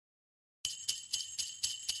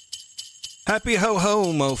Happy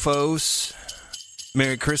ho-ho, mofos.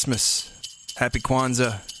 Merry Christmas. Happy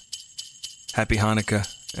Kwanzaa. Happy Hanukkah.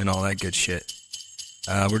 And all that good shit.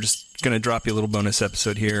 We're just going to drop you a little bonus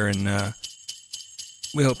episode here, and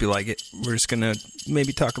we hope you like it. We're just going to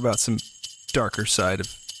maybe talk about some darker side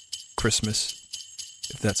of Christmas,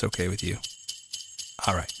 if that's okay with you.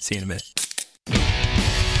 All right, see you in a minute. It's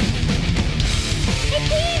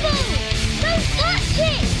evil! Don't touch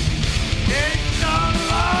it! It's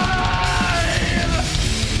alive!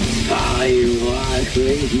 I was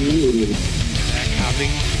with you. They're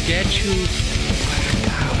coming to get you.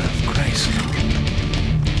 God of Christ.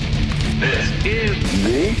 This is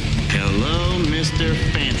Me? Hello, Mr.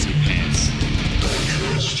 Fancy Pants.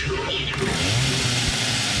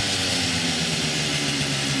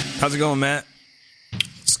 How's it going, Matt?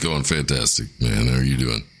 It's going fantastic, man. How are you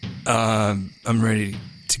doing? I'm ready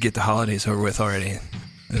to get the holidays over with already.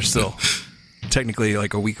 They're still technically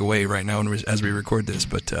like a week away right now as we record this,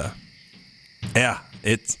 but yeah,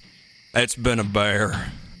 it's been a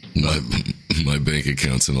bear. My bank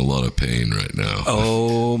account's in a lot of pain right now.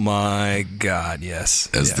 Oh my God, yes.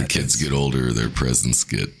 As the kids get older, their presents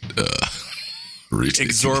get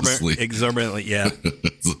ridiculously exorbitantly, yeah.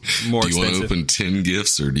 More do you expensive. want to open 10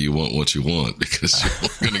 gifts, or do you want what you want? Because you're only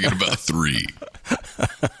going to get about 3.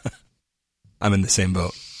 I'm in the same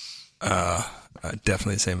boat.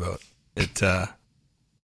 Definitely the same boat.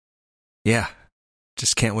 Yeah.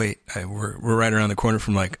 Just can't wait. We're right around the corner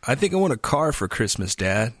from like, I think I want a car for Christmas,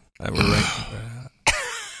 Dad. We're right.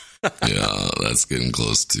 Yeah, that's getting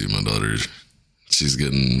close to my daughter. She's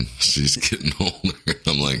getting older.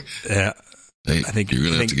 I'm like, Yeah. hey, I think you're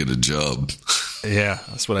going to have to get a job. Yeah,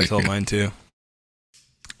 that's what I told mine too.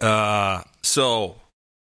 So,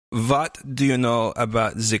 what do you know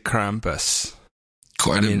about the Krampus?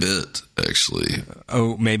 Quite a bit, actually.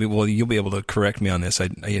 Oh, maybe. Well, you'll be able to correct me on this.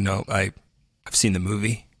 I've seen the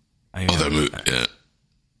movie. That movie, yeah.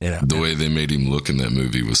 Yeah. The way they made him look in that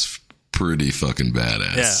movie was pretty fucking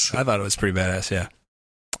badass. Yeah, I thought it was pretty badass.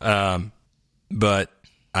 Yeah. But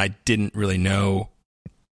I didn't really know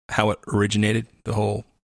how it originated, the whole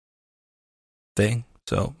thing.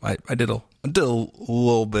 So I did a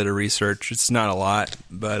little bit of research. It's not a lot,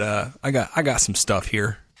 but I got some stuff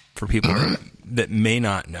here for people that may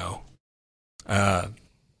not know.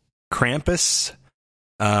 Krampus,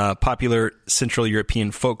 popular Central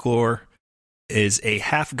European folklore, is a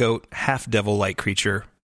half-goat, half-devil-like creature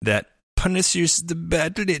that punishes the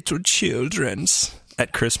bad little children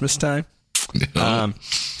at Christmas time.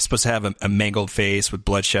 Supposed to have a mangled face with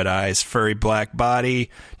bloodshot eyes, furry black body,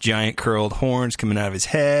 giant curled horns coming out of his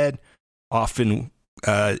head. Often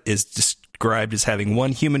is described as having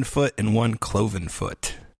one human foot and one cloven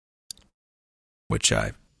foot, which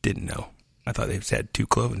I didn't know. I thought they just had 2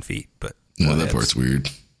 cloven feet, but No, that part's weird.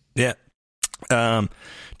 yeah.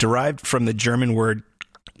 Derived from the German word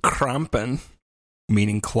Krampen,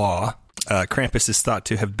 meaning claw, Krampus is thought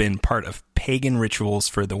to have been part of pagan rituals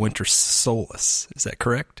for the winter solace. Is that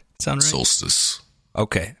correct? Sound right? Solstice.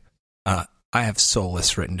 Okay. I have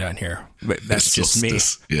soulless written down here, but that's just me.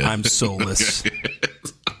 Yeah. I'm soulless.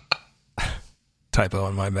 Typo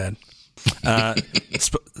on my bad.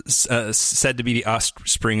 Said to be the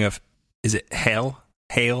offspring of, is it Hel?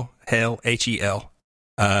 Hel, Hel.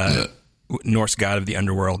 Norse god of the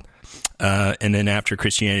underworld. And then after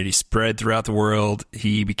Christianity spread throughout the world,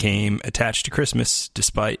 he became attached to Christmas,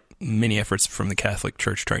 despite many efforts from the Catholic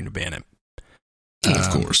Church trying to ban it. Of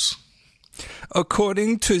course.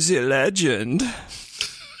 According to the legend,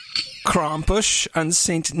 Krampus and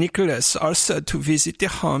Saint Nicholas are said to visit the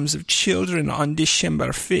homes of children on December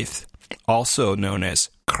 5th, also known as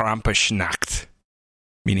Krampusnacht,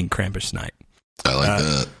 meaning Krampus night. I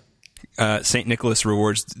like that. Saint Nicholas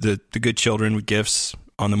rewards the good children with gifts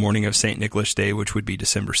on the morning of Saint Nicholas Day, which would be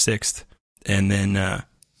December 6th. And then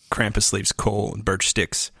Krampus leaves coal and birch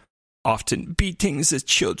sticks, often beating the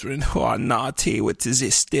children who are naughty with the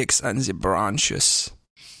sticks and the branches.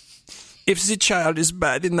 If the child is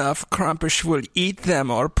bad enough, Krampus will eat them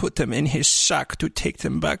or put them in his sack to take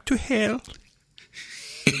them back to hell.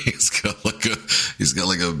 He's got like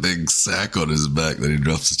a big sack on his back that he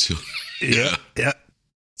drops the children. Yeah.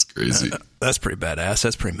 It's crazy. That's pretty badass.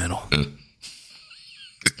 That's pretty mental.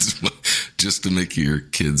 It's just to make your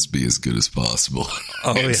kids be as good as possible.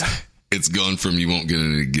 Oh, yeah. It's gone from you won't get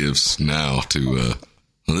any gifts now to,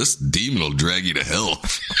 well, this demon will drag you to hell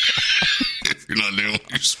if you're not doing what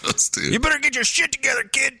you're supposed to. You better get your shit together,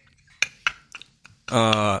 kid.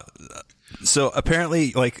 So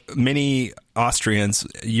apparently, like many Austrians,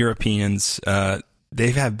 Europeans,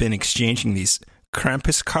 they have been exchanging these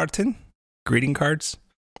Krampuskarten, greeting cards,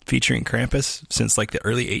 featuring Krampus since like the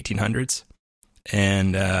early 1800s.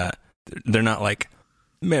 And they're not like,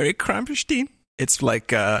 Merry Krampusstein. It's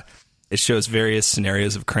like, it shows various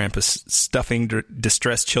scenarios of Krampus stuffing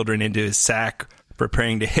distressed children into his sack,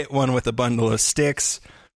 preparing to hit one with a bundle of sticks,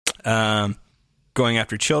 going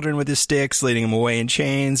after children with his sticks, leading them away in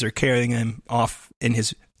chains, or carrying them off in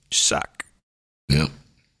his sack. Yeah.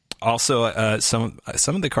 Also, some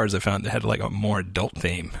of the cards I found that had like a more adult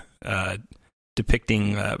theme,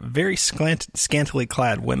 depicting very scantily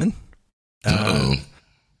clad women.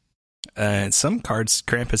 And some cards,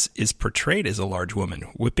 Krampus is portrayed as a large woman,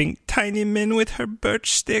 whipping tiny men with her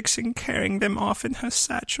birch sticks and carrying them off in her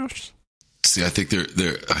satchels. See, I think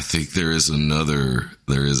there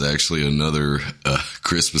is actually another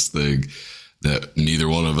Christmas thing that neither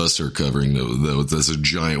one of us are covering. Though that's a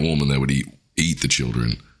giant woman that would eat the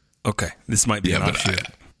children. Okay, this might be an offshoot.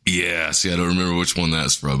 See, I don't remember which one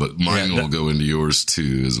that's from, but mine will go into yours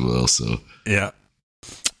too as well. So yeah.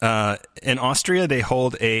 In Austria, they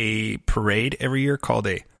hold a parade every year called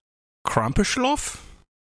a Krampuslauf.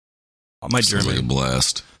 My German. Sounds like a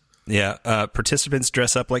blast. Yeah. Participants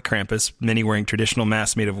dress up like Krampus, many wearing traditional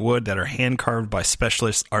masks made of wood that are hand-carved by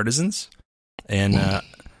specialist artisans. And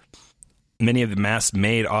many of the masks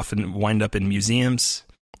made often wind up in museums,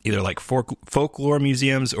 either like folklore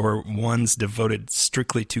museums or ones devoted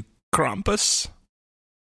strictly to Krampus.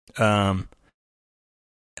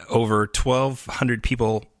 Over 1,200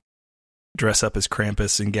 people dress up as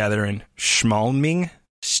Krampus and gather in Schmalming,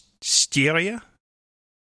 Styria.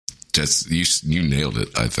 You nailed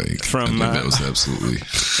it, I think. I think that was absolutely...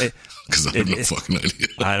 Because I have no fucking idea.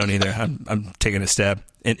 I don't either. I'm taking a stab.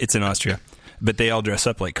 It's in Austria. But they all dress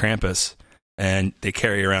up like Krampus, and they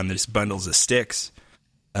carry around these bundles of sticks.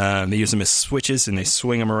 They use them as switches, and they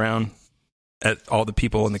swing them around at all the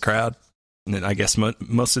people in the crowd. And then I guess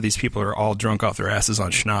most of these people are all drunk off their asses on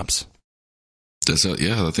schnapps. That's how.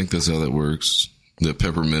 Yeah, I think that's how that works. That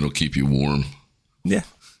peppermint will keep you warm. Yeah.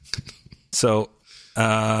 So,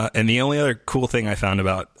 and the only other cool thing I found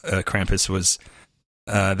about Krampus was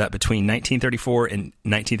that between 1934 and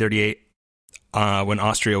 1938, when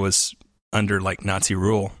Austria was under like Nazi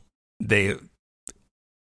rule, they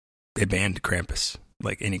banned Krampus.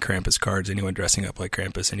 Like any Krampus cards, anyone dressing up like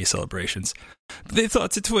Krampus, any celebrations. They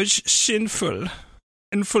thought it was sinful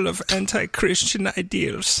and full of anti-Christian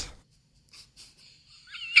ideals.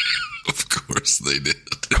 Of course they did.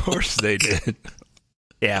 Of course they did.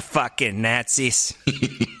 Yeah, fucking Nazis.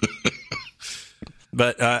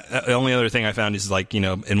 But the only other thing I found is like,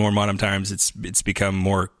 in more modern times, it's become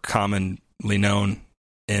more commonly known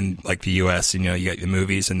in like the U.S. You get the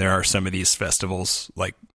movies, and there are some of these festivals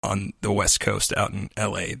like on the West Coast out in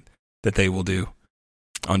L.A. that they will do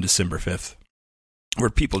on December 5th, where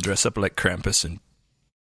people dress up like Krampus and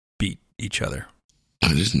beat each other.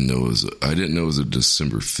 I didn't know it was a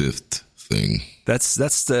December 5th thing. That's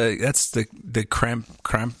the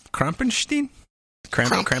Krampenstein?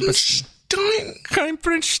 Krampus?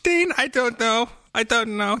 Krampenstein? I don't know.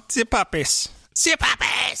 The puppies.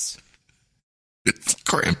 It's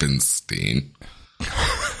Krampenstein.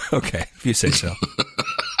 Okay, if you say so.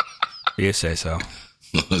 You say so.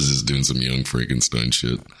 I was just doing some young Frankenstein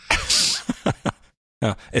shit.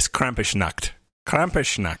 No, it's Krampusnacht.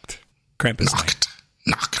 Krampusnacht.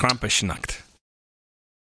 Nacht. Krampusnacht.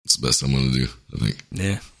 It's the best I'm going to do, I think.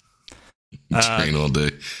 Yeah. Train all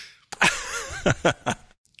day.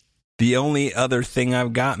 The only other thing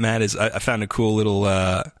I've got, Matt, is I found a cool little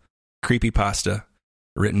creepypasta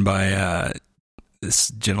written by this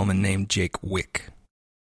gentleman named Jake Wick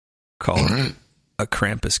called A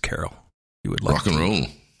Krampus Carol. You would like rock and roll.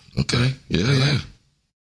 Okay. Yeah.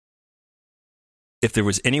 If there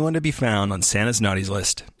was anyone to be found on Santa's naughties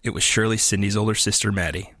list, it was surely Cindy's older sister,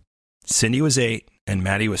 Maddie. Cindy was 8, and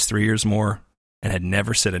Maddie was 3 years more, and had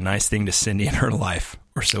never said a nice thing to Cindy in her life,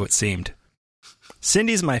 or so it seemed.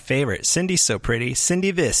 Cindy's my favorite. Cindy's so pretty. Cindy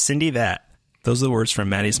this, Cindy that. Those are the words from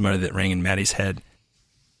Maddie's mother that rang in Maddie's head.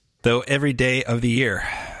 Though every day of the year,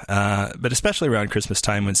 but especially around Christmas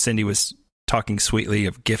time when Cindy was talking sweetly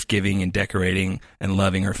of gift giving and decorating and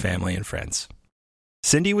loving her family and friends.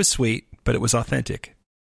 Cindy was sweet, but it was authentic.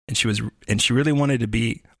 And she really wanted to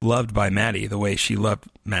be loved by Maddie the way she loved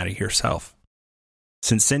Maddie herself.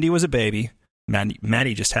 Since Cindy was a baby,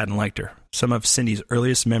 Maddie just hadn't liked her. Some of Cindy's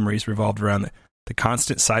earliest memories revolved around the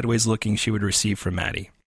constant sideways looking she would receive from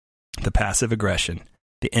Maddie, the passive aggression,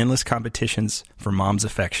 the endless competitions for mom's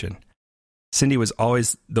affection. Cindy was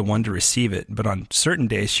always the one to receive it, but on certain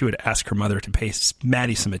days she would ask her mother to pay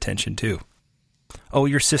Maddie some attention too. "Oh,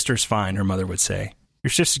 your sister's fine," her mother would say.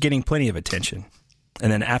 "Your sister's getting plenty of attention."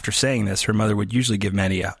 And then after saying this, her mother would usually give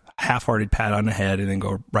Maddie a half-hearted pat on the head and then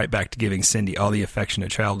go right back to giving Cindy all the affection a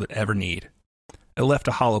child would ever need. it left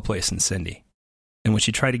a hollow place in Cindy. And when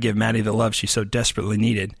she tried to give Maddie the love she so desperately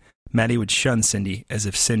needed, Maddie would shun Cindy as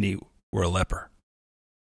if Cindy were a leper.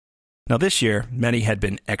 Now this year, Maddie had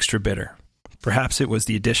been extra bitter. Perhaps it was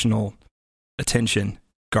the additional attention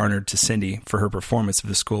garnered to Cindy for her performance of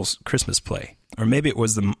the school's Christmas play. Or maybe it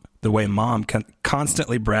was the way Mom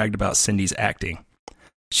constantly bragged about Cindy's acting.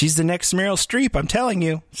 "She's the next Meryl Streep, I'm telling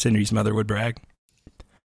you," Cindy's mother would brag.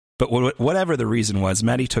 But whatever the reason was,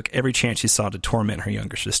 Maddie took every chance she saw to torment her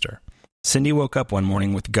younger sister. Cindy woke up one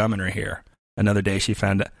morning with gum in her hair. Another day she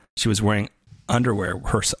found out she was wearing underwear.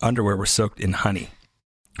 Her underwear were soaked in honey.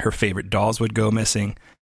 Her favorite dolls would go missing.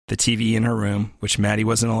 The TV in her room, which Maddie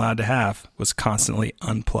wasn't allowed to have, was constantly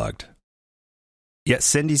unplugged. Yet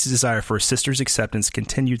Cindy's desire for her sister's acceptance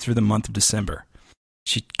continued through the month of December.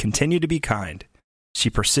 She continued to be kind. She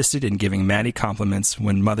persisted in giving Maddie compliments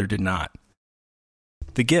when Mother did not.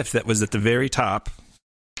 The gift that was at the very top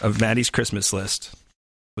of Maddie's Christmas list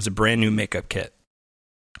was a brand new makeup kit.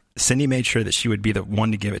 Cindy made sure that she would be the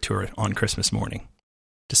one to give it to her on Christmas morning.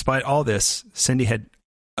 Despite all this, Cindy had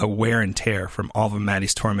a wear and tear from all of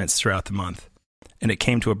Maddie's torments throughout the month, and it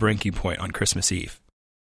came to a breaking point on Christmas Eve.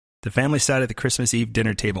 The family sat at the Christmas Eve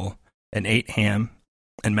dinner table and ate ham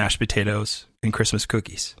and mashed potatoes and Christmas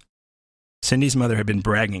cookies. Cindy's mother had been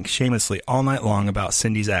bragging shamelessly all night long about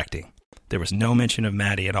Cindy's acting. There was no mention of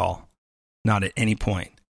Maddie at all, not at any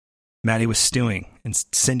point. Maddie was stewing, and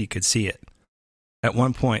Cindy could see it. At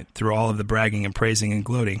one point, through all of the bragging and praising and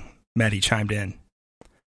gloating, Maddie chimed in.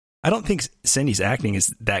 "I don't think Cindy's acting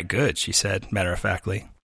is that good," she said, matter-of-factly.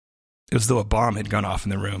 It was as though a bomb had gone off in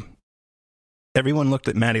the room. Everyone looked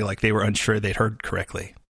at Maddie like they were unsure they'd heard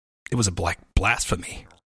correctly. It was a black blasphemy.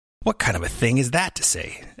 "What kind of a thing is that to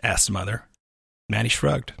say?" asked Mother. Maddie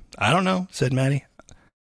shrugged. "I don't know," said Maddie.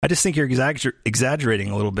 "I just think you're exaggerating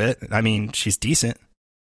a little bit. I mean, she's decent."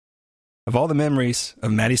 Of all the memories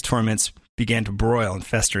of Maddie's torments began to broil and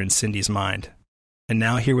fester in Cindy's mind. And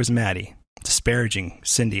now here was Maddie, disparaging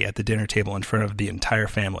Cindy at the dinner table in front of the entire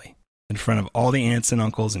family, in front of all the aunts and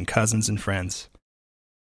uncles and cousins and friends.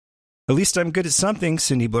 "At least I'm good at something,"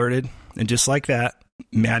 Cindy blurted, and just like that,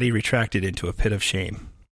 Maddie retracted into a pit of shame.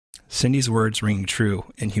 Cindy's words ringing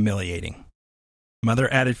true and humiliating.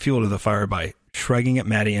 Mother added fuel to the fire by shrugging at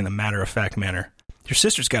Maddie in a matter-of-fact manner. "Your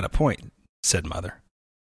sister's got a point," said Mother.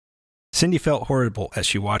 Cindy felt horrible as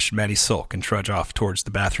she watched Maddie sulk and trudge off towards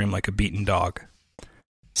the bathroom like a beaten dog.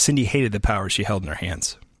 Cindy hated the power she held in her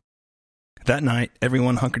hands. That night,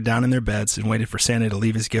 everyone hunkered down in their beds and waited for Santa to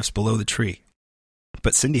leave his gifts below the tree.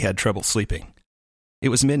 But Cindy had trouble sleeping. It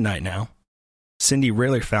was midnight now. Cindy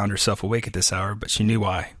rarely found herself awake at this hour, but she knew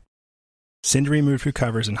why. Cindy removed her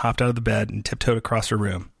covers and hopped out of the bed and tiptoed across her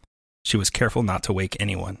room. She was careful not to wake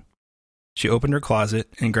anyone. She opened her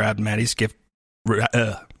closet and grabbed Maddie's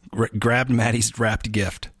wrapped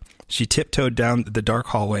gift. She tiptoed down the dark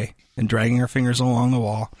hallway and dragging her fingers along the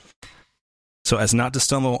wall so as not to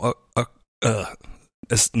stumble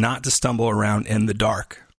around in the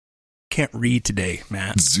dark. Can't read today,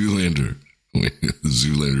 Matt. Zoolander.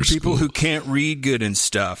 Zoolander school. People who can't read good and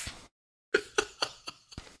stuff.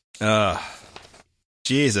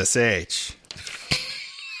 Jesus H.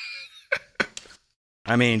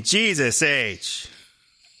 I mean, Jesus H.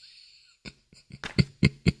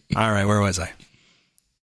 All right, where was I?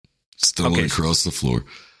 Stumbling across the floor.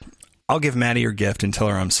 "I'll give Maddie her gift and tell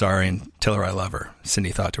her I'm sorry and tell her I love her,"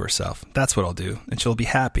 Cindy thought to herself. "That's what I'll do, and she'll be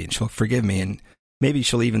happy, and she'll forgive me, and maybe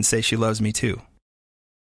she'll even say she loves me too."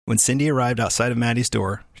 When Cindy arrived outside of Maddie's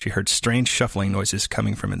door, she heard strange shuffling noises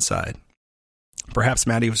coming from inside. Perhaps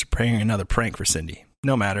Maddie was preparing another prank for Cindy.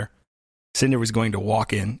 No matter. Cindy was going to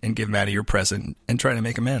walk in and give Maddie her present and try to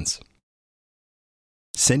make amends.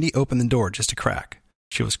 Cindy opened the door just a crack.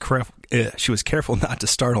 She was careful not to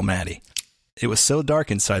startle Maddie. It was so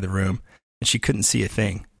dark inside the room, and she couldn't see a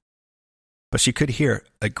thing. But she could hear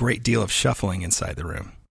a great deal of shuffling inside the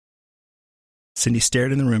room. Cindy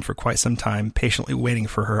stared in the room for quite some time, patiently waiting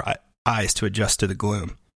for her eyes to adjust to the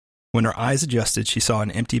gloom. When her eyes adjusted, she saw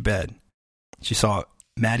an empty bed. She saw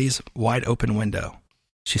Maddie's wide-open window.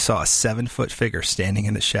 She saw a 7-foot figure standing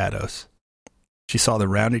in the shadows. She saw the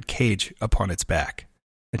rounded cage upon its back,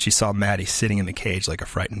 and she saw Maddie sitting in the cage like a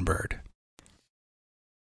frightened bird.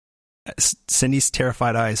 As Cindy's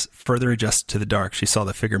terrified eyes further adjusted to the dark, she saw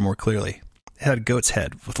the figure more clearly. It had a goat's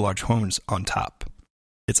head with large horns on top.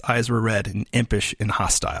 Its eyes were red and impish and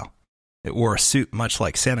hostile. It wore a suit much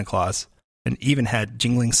like Santa Claus, and even had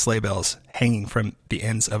jingling sleigh bells hanging from the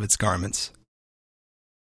ends of its garments.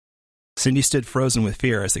 Cindy stood frozen with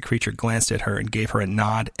fear as the creature glanced at her and gave her a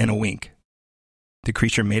nod and a wink. The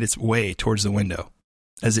creature made its way towards the window.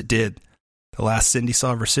 As it did, The last Cindy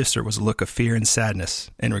saw of her sister was a look of fear and sadness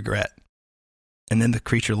and regret. And then the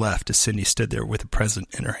creature left as Cindy stood there with a present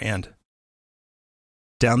in her hand.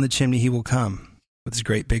 Down the chimney he will come with his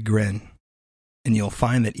great big grin, and you'll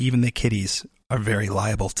find that even the kitties are very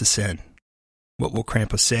liable to sin. What will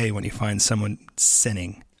Krampus say when he finds someone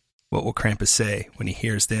sinning? What will Krampus say when he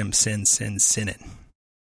hears them sinning?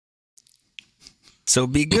 So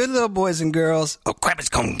be good, little boys and girls. Oh,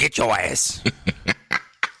 Krampus, come get your ass.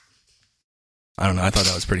 I don't know. I thought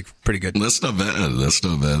that was pretty good. That's not bad.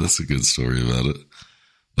 That's a good story about it.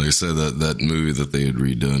 Like I said, that movie that they had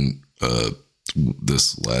redone,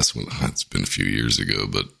 this last one, it's been a few years ago,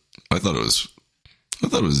 but I thought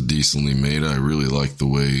it was decently made. I really liked the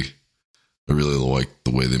way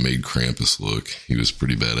they made Krampus look. He was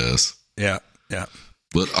pretty badass. Yeah.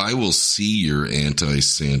 But I will see your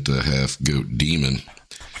anti-Santa half-goat demon,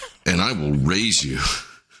 and I will raise you.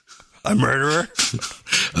 A murderer?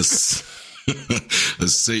 a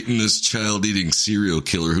Satanist child-eating serial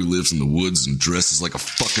killer who lives in the woods and dresses like a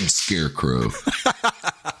fucking scarecrow.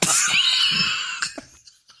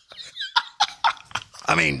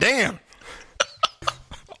 I mean, damn.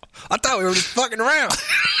 I thought we were just fucking around.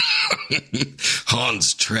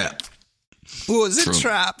 Hans Trapp. Who was it,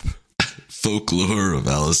 Trapp? Folklore of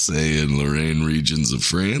Alsace and Lorraine regions of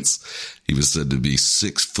France. He was said to be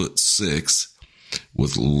 6'6",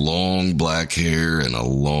 with long black hair and a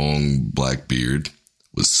long black beard,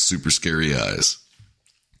 with super scary eyes.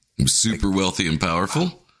 He was super wealthy and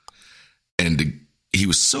powerful, and he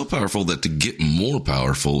was so powerful that to get more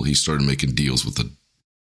powerful, he started making deals with the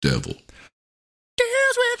devil.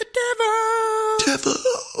 Deals with the devil.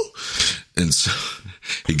 And so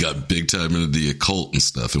he got big time into the occult and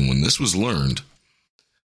stuff. And when this was learned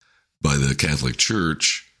by the Catholic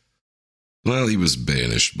Church, well, he was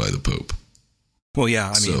banished by the Pope. Well,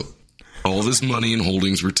 yeah, So all of his money and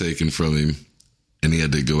holdings were taken from him, and he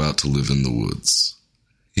had to go out to live in the woods.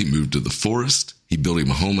 He moved to the forest. He built him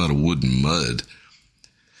a home out of wood and mud.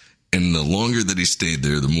 And the longer that he stayed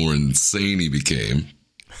there, the more insane he became.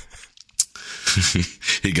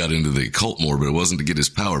 He got into the occult more, but it wasn't to get his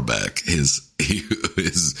power back.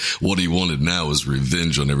 What he wanted now was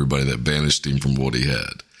revenge on everybody that banished him from what he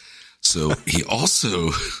had. So he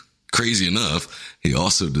also, crazy enough, he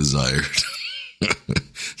also desired,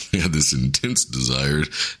 he had this intense desire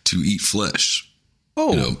to eat flesh.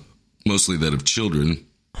 Oh. Mostly that of children,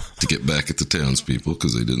 to get back at the townspeople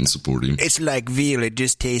because they didn't support him. It's like veal, it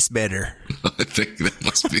just tastes better. I think that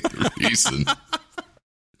must be the reason.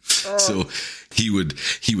 So he would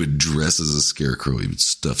dress as a scarecrow. He would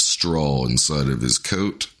stuff straw inside of his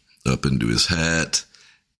coat, up into his hat,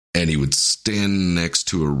 and he would stand next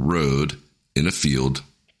to a road in a field,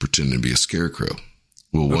 pretending to be a scarecrow.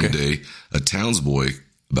 Well, one day, a townsboy,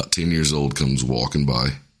 about 10 years old, comes walking by,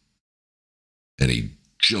 and he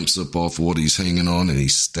jumps up off what he's hanging on, and he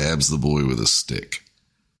stabs the boy with a stick,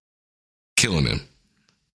 killing him.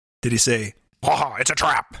 Did he say, "Oh, it's a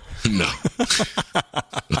trap"? No.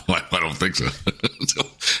 I don't think so.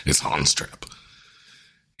 It's Hans Trapp.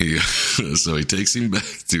 So he takes him back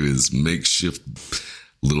to his makeshift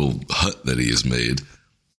little hut that he has made,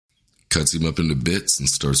 cuts him up into bits, and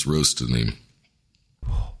starts roasting him.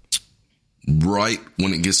 Right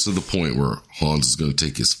when it gets to the point where Hans is going to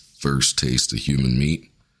take his first taste of human meat,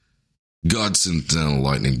 God sends down a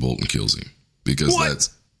lightning bolt and kills him. Because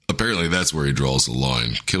that's where he draws the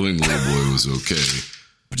line. Killing the little boy was okay.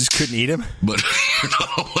 But just couldn't eat him? But you're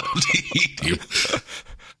not allowed to eat him.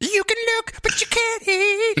 You can look, but you can't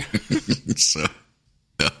eat. So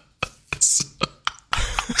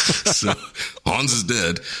Hans is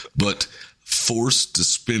dead, but forced to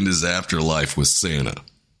spend his afterlife with Santa.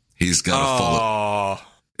 He's got to follow.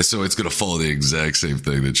 So it's going to follow the exact same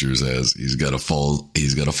thing that yours has. He's got to follow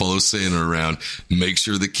Santa around, make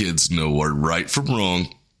sure the kids know what right from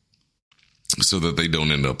wrong, so that they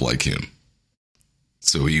don't end up like him.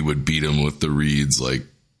 So he would beat him with the reeds like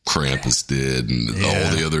Krampus did, and all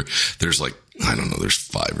the other. There's there's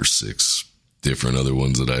 5 or 6 different other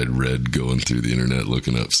ones that I had read going through the internet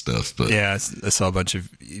looking up stuff. But yeah, I saw a bunch of,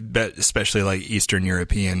 especially like Eastern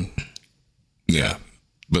European. Yeah.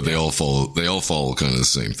 But they all follow kind of the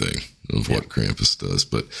same thing of what Krampus does.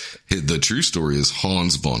 But the true story is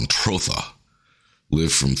Hans von Trotha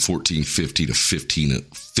lived from 1450 to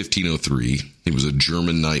 1503. He was a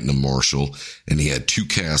German knight and a marshal, and he had 2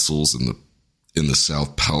 castles in the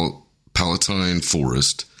South Palatine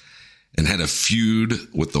Forest, and had a feud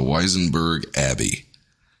with the Weisenberg Abbey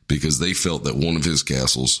because they felt that one of his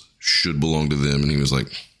castles should belong to them, and he was like,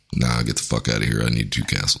 "Nah, get the fuck out of here. I need 2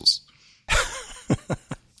 castles."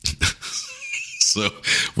 So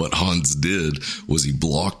what Hans did was he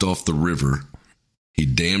blocked off the river. He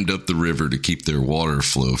dammed up the river to keep their water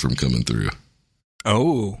flow from coming through.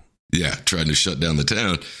 Oh. Yeah, trying to shut down the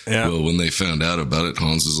town. Yeah. Well, when they found out about it,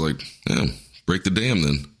 Hans was like, break the dam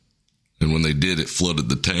then. And when they did, it flooded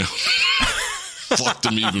the town. Fucked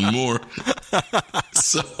him even more.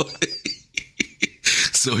 So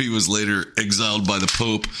he was later exiled by the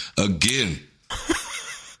Pope again.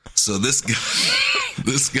 So this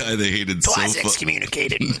guy they hated so much.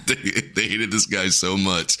 Excommunicated. They hated this guy so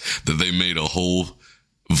much that they made a whole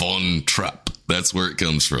von Trapp. That's where it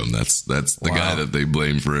comes from. That's the guy that they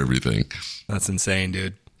blame for everything. That's insane,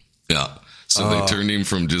 dude. Yeah. So they turned him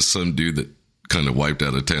from just some dude that kind of wiped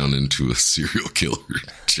out a town into a serial killer,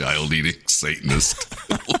 child-eating Satanist.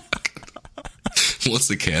 Once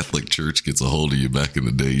the Catholic Church gets a hold of you back in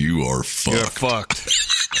the day, you are fucked. You're fucked.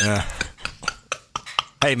 Yeah.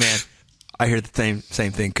 Hey, man, I hear the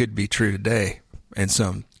same thing could be true today in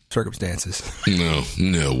some circumstances. No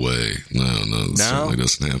way. No, it certainly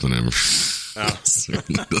doesn't happen ever. Oh. It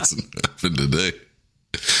certainly doesn't happen today.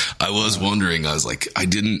 I was wondering, I was like, I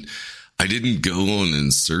didn't go on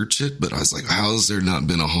and search it, but I was like, how has there not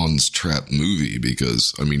been a Hans Trapp movie?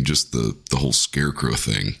 Because, I mean, just the whole scarecrow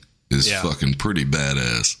thing is fucking pretty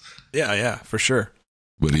badass. Yeah, for sure.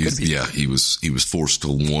 But he was forced to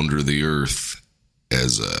wander the earth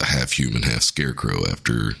as a half human, half scarecrow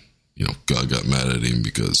after, God got mad at him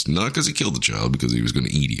not because he killed the child, because he was going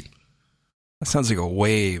to eat him. That sounds like a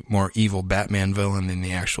way more evil Batman villain than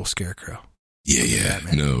the actual scarecrow. Yeah.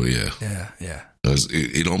 Batman. No, yeah. Yeah.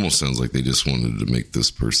 It almost sounds like they just wanted to make this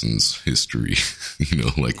person's history,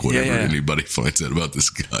 like whatever anybody finds out about this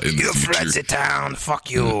guy in the future. You Fretzy Town, fuck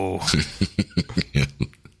you.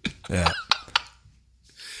 Yeah.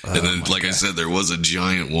 And then, I said, there was a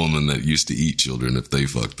giant woman that used to eat children if they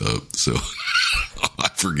fucked up. So I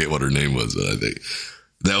forget what her name was, but I think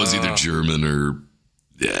that was either German or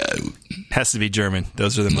has to be German.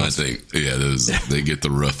 Those are the most. I think they get the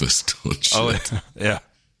roughest on shit. Yeah.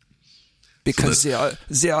 Because they are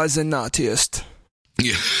the naughtiest.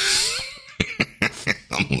 Yeah.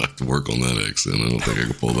 I'm gonna have to work on that accent. I don't think I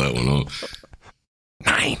can pull that one off.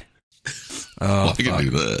 9. I can do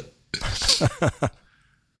that.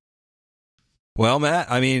 Well, Matt,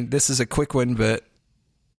 I mean, this is a quick one, but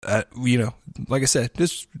like I said,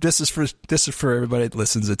 this is for everybody that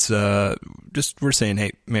listens. It's we're saying,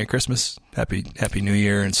 hey, Merry Christmas, Happy New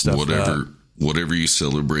Year, and stuff. Whatever you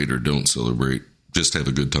celebrate or don't celebrate, just have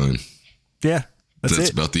a good time. Yeah, that's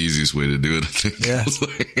about the easiest way to do it, I think. Yeah,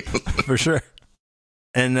 for sure.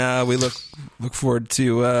 And we look forward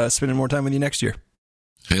to spending more time with you next year.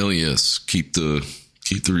 Hell yes, keep the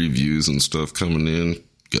reviews and stuff coming in.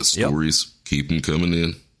 Got stories, keep them coming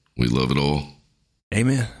in. We love it all.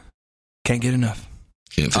 Amen. Can't get enough.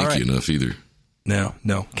 Can't thank you enough either. No,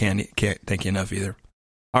 can't thank you enough either.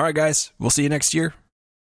 All right, guys, we'll see you next year.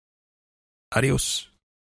 Adios.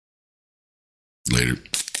 Later.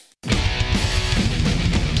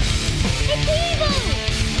 It's evil!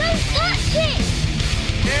 Don't touch it!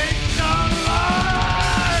 It's alive!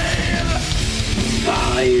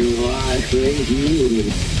 I was with you.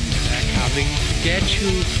 They're coming to get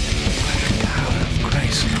you.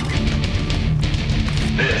 Christ.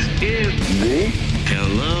 This is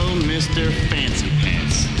Hello, Mr. Fancy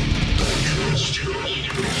Pants.